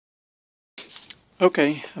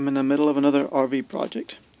Okay, I'm in the middle of another RV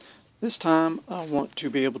project. This time I want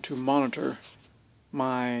to be able to monitor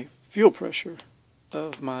my fuel pressure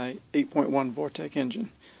of my 8.1 Vortec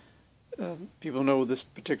engine. People know this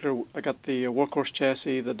particular, I got the Workhorse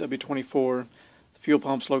chassis, the W24, the fuel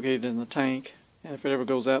pump's located in the tank, and if it ever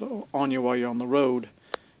goes out on you while you're on the road,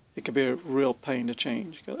 it could be a real pain to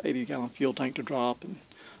change. You've got an 80-gallon fuel tank to drop and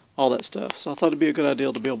all that stuff. So I thought it'd be a good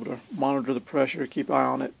idea to be able to monitor the pressure, keep an eye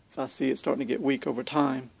on it. If I see it starting to get weak over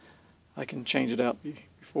time, I can change it out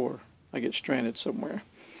before I get stranded somewhere.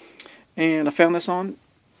 And I found this on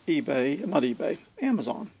eBay, not eBay,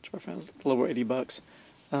 Amazon. So I found it a little over 80 bucks.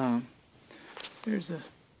 That's the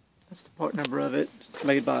part number of it. It's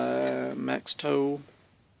made by MaxTow,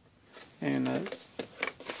 and it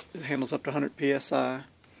handles up to 100 psi.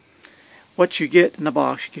 What you get in the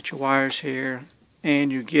box, you get your wires here,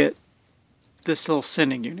 and you get this little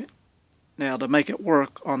sending unit. Now, to make it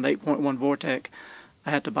work on the 8.1 Vortec,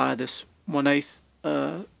 I had to buy this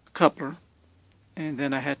 1/8 coupler, and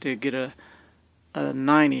then I had to get a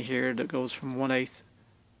 90 here that goes from 1/8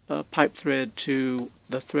 pipe thread to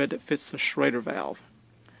the thread that fits the Schrader valve.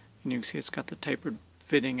 And you can see it's got the tapered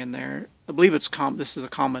fitting in there. I believe this is a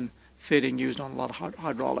common fitting used on a lot of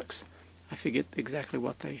hydraulics. I forget exactly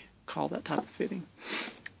what they call that type of fitting.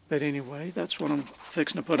 But anyway, that's what I'm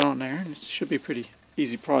fixing to put on there, and it should be a pretty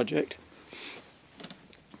easy project.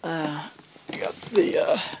 You got the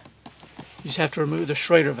you just have to remove the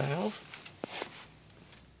Schrader valve.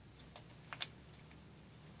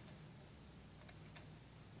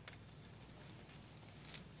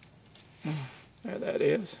 There that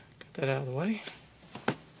is. Get that out of the way.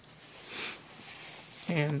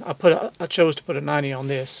 And I chose to put a 90 on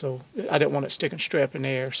this, so I didn't want it sticking strap in the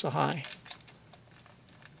air so high.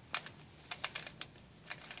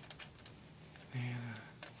 And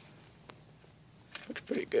looks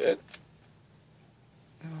pretty good.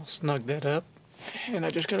 And I'll snug that up. And I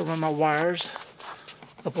just got to run my wires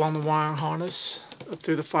up along the wiring harness, up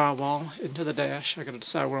through the firewall, into the dash. I got to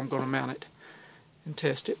decide where I'm going to mount it and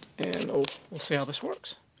test it, and we'll see how this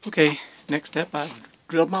works. Okay, next step, I've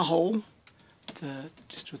drilled my hole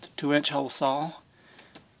just with a 2-inch hole saw,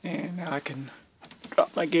 and now I can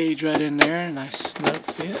drop my gauge right in there, and nice snug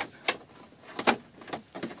fit.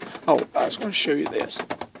 Oh, I was going to show you this.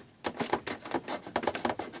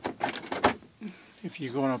 If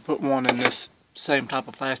you're going to put one in this same type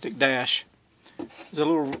of plastic dash, there's a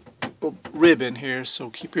little rib in here,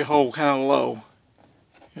 so keep your hole kind of low.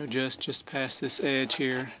 You know, just past this edge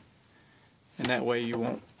here, and that way you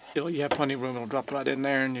won't. You have plenty of room. It'll drop right in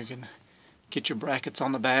there, and you can get your brackets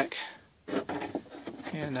on the back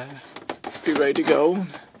and be ready to go.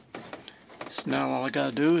 So now all I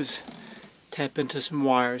gotta do is tap into some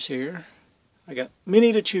wires here. I got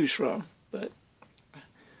many to choose from, but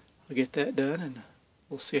I'll get that done, and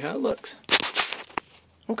we'll see how it looks.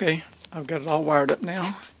 Okay, I've got it all wired up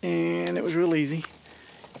now, and it was real easy.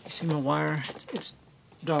 You see my wire? It's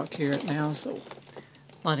dark here right now, so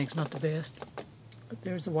lighting's not the best. But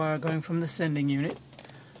there's the wire going from the sending unit.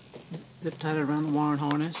 Zip tied it around the wiring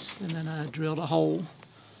harness, and then I drilled a hole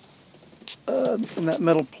in that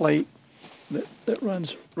metal plate that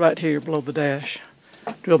runs right here below the dash.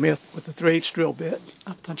 Drilled me up with a 3/8 drill bit.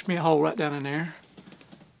 I punched me a hole right down in there.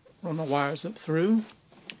 Run my wires up through,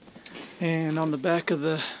 and on the back of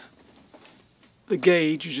the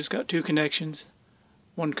gauge, you just got 2 connections.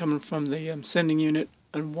 One coming from the sending unit,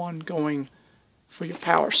 and one going for your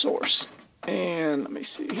power source. And let me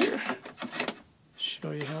see here, show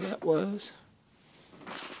you how that was.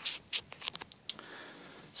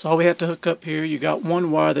 So all we have to hook up here, you got one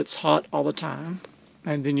wire that's hot all the time,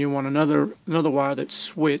 and then you want another wire that's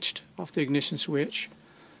switched off the ignition switch.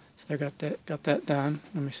 So I got that done.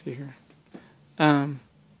 Let me see here. Then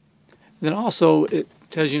also it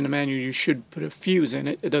tells you in the manual you should put a fuse in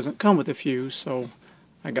it. It doesn't come with a fuse, so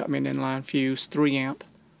I got me an inline fuse, 3 amp,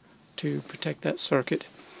 to protect that circuit.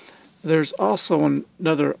 There's also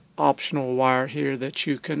another optional wire here that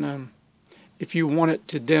you can, if you want it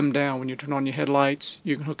to dim down when you turn on your headlights,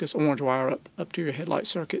 you can hook this orange wire up to your headlight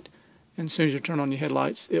circuit. And as soon as you turn on your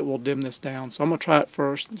headlights, it will dim this down. So I'm going to try it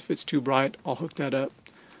first. If it's too bright, I'll hook that up.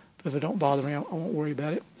 But if it don't bother me, I won't worry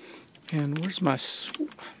about it. And where's my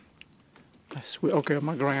okay,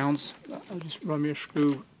 my grounds. I'll just run me a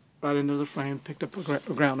screw right into the frame, picked up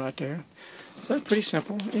a ground right there. So that's pretty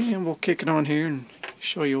simple, and we'll kick it on here and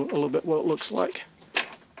show you a little bit what it looks like.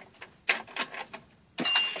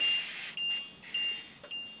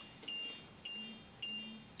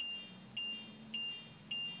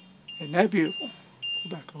 Isn't that beautiful? Go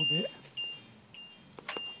back a little bit.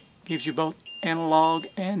 Gives you both analog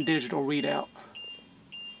and digital readout.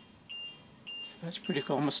 That's pretty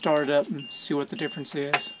cool. I'm going to start it up and see what the difference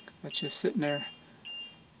is. That's just sitting there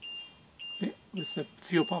with the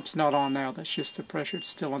fuel pump's not on now. That's just the pressure. It's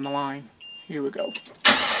still on the line. Here we go.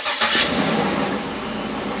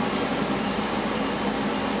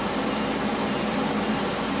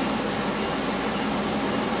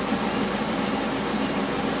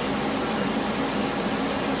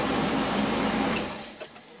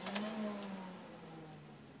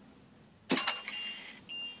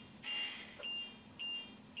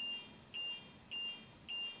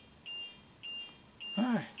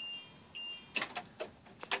 Alright.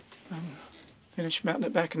 Finish mounting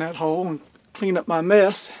it back in that hole and clean up my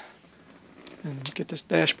mess and get this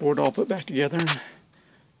dashboard all put back together, and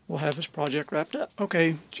we'll have this project wrapped up.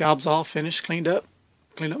 Okay, job's all finished, cleaned up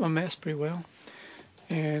my mess pretty well,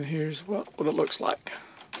 and here's what it looks like.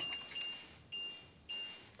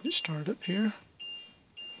 Just start up here.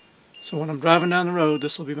 So when I'm driving down the road,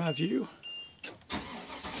 this will be my view.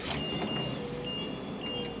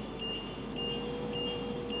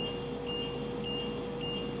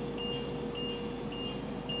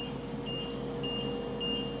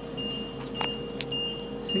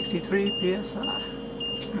 .63 psi.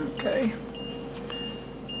 Okay.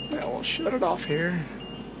 Now we'll shut it off here.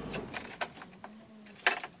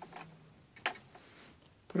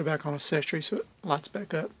 Put it back on accessory so it lights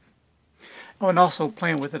back up. Oh, and also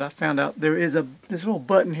playing with it, I found out there is this little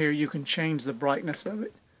button here. You can change the brightness of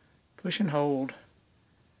it. Push and hold,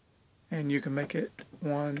 and you can make it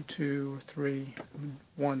 1, 2, or 3. I mean,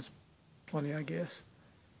 1's plenty, I guess.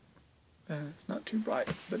 It's not too bright,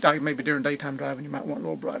 but maybe during daytime driving you might want a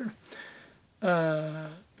little brighter.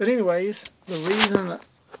 But anyways, the reason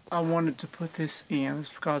I wanted to put this in is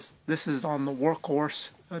because this is on the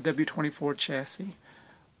Workhorse W24 chassis.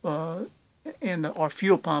 And our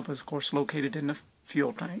fuel pump is, of course, located in the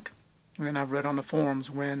fuel tank. And I've read on the forums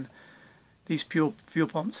when these fuel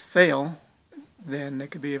pumps fail, then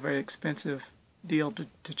it could be a very expensive deal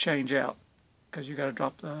to change out, because you got to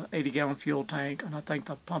drop the 80-gallon fuel tank, and I think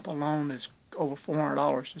the pump alone is over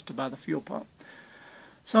 $400 just to buy the fuel pump.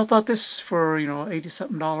 So I thought this, for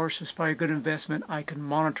 $80-something, is probably a good investment. I can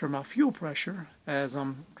monitor my fuel pressure as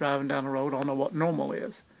I'm driving down the road. I'll know what normal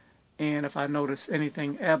is, and if I notice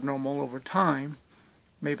anything abnormal over time,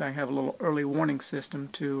 maybe I can have a little early warning system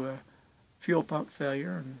to fuel pump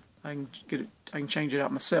failure, and I can change it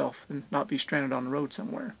out myself and not be stranded on the road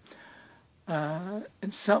somewhere.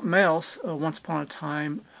 And something else, once upon a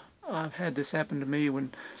time, I've had this happen to me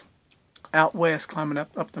when out west climbing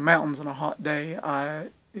up the mountains on a hot day. I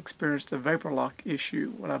experienced a vapor lock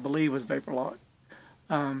issue, what I believe was vapor lock,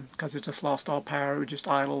 because it just lost all power. It would just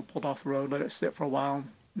idle, pulled off the road, let it sit for a while,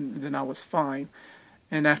 and then I was fine.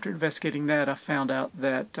 And after investigating that, I found out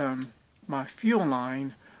that my fuel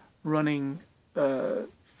line running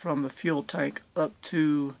from the fuel tank up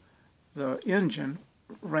to the engine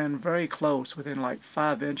ran very close, within like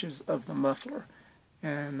 5 inches of the muffler,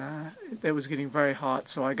 and it was getting very hot.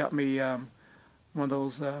 So I got me one of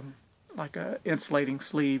those like a insulating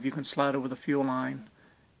sleeve you can slide over the fuel line,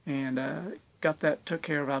 and got that took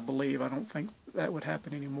care of, I believe. I don't think that would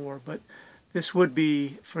happen anymore, but this would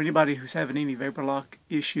be for anybody who's having any vapor lock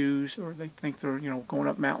issues, or they think they're going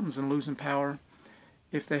up mountains and losing power.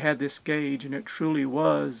 If they had this gauge and it truly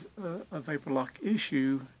was a vapor lock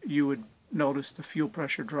issue, you would notice the fuel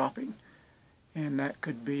pressure dropping, and that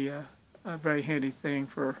could be a very handy thing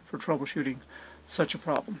for troubleshooting such a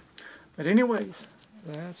problem. But anyways,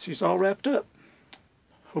 she's all wrapped up.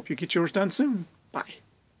 Hope you get yours done soon. Bye.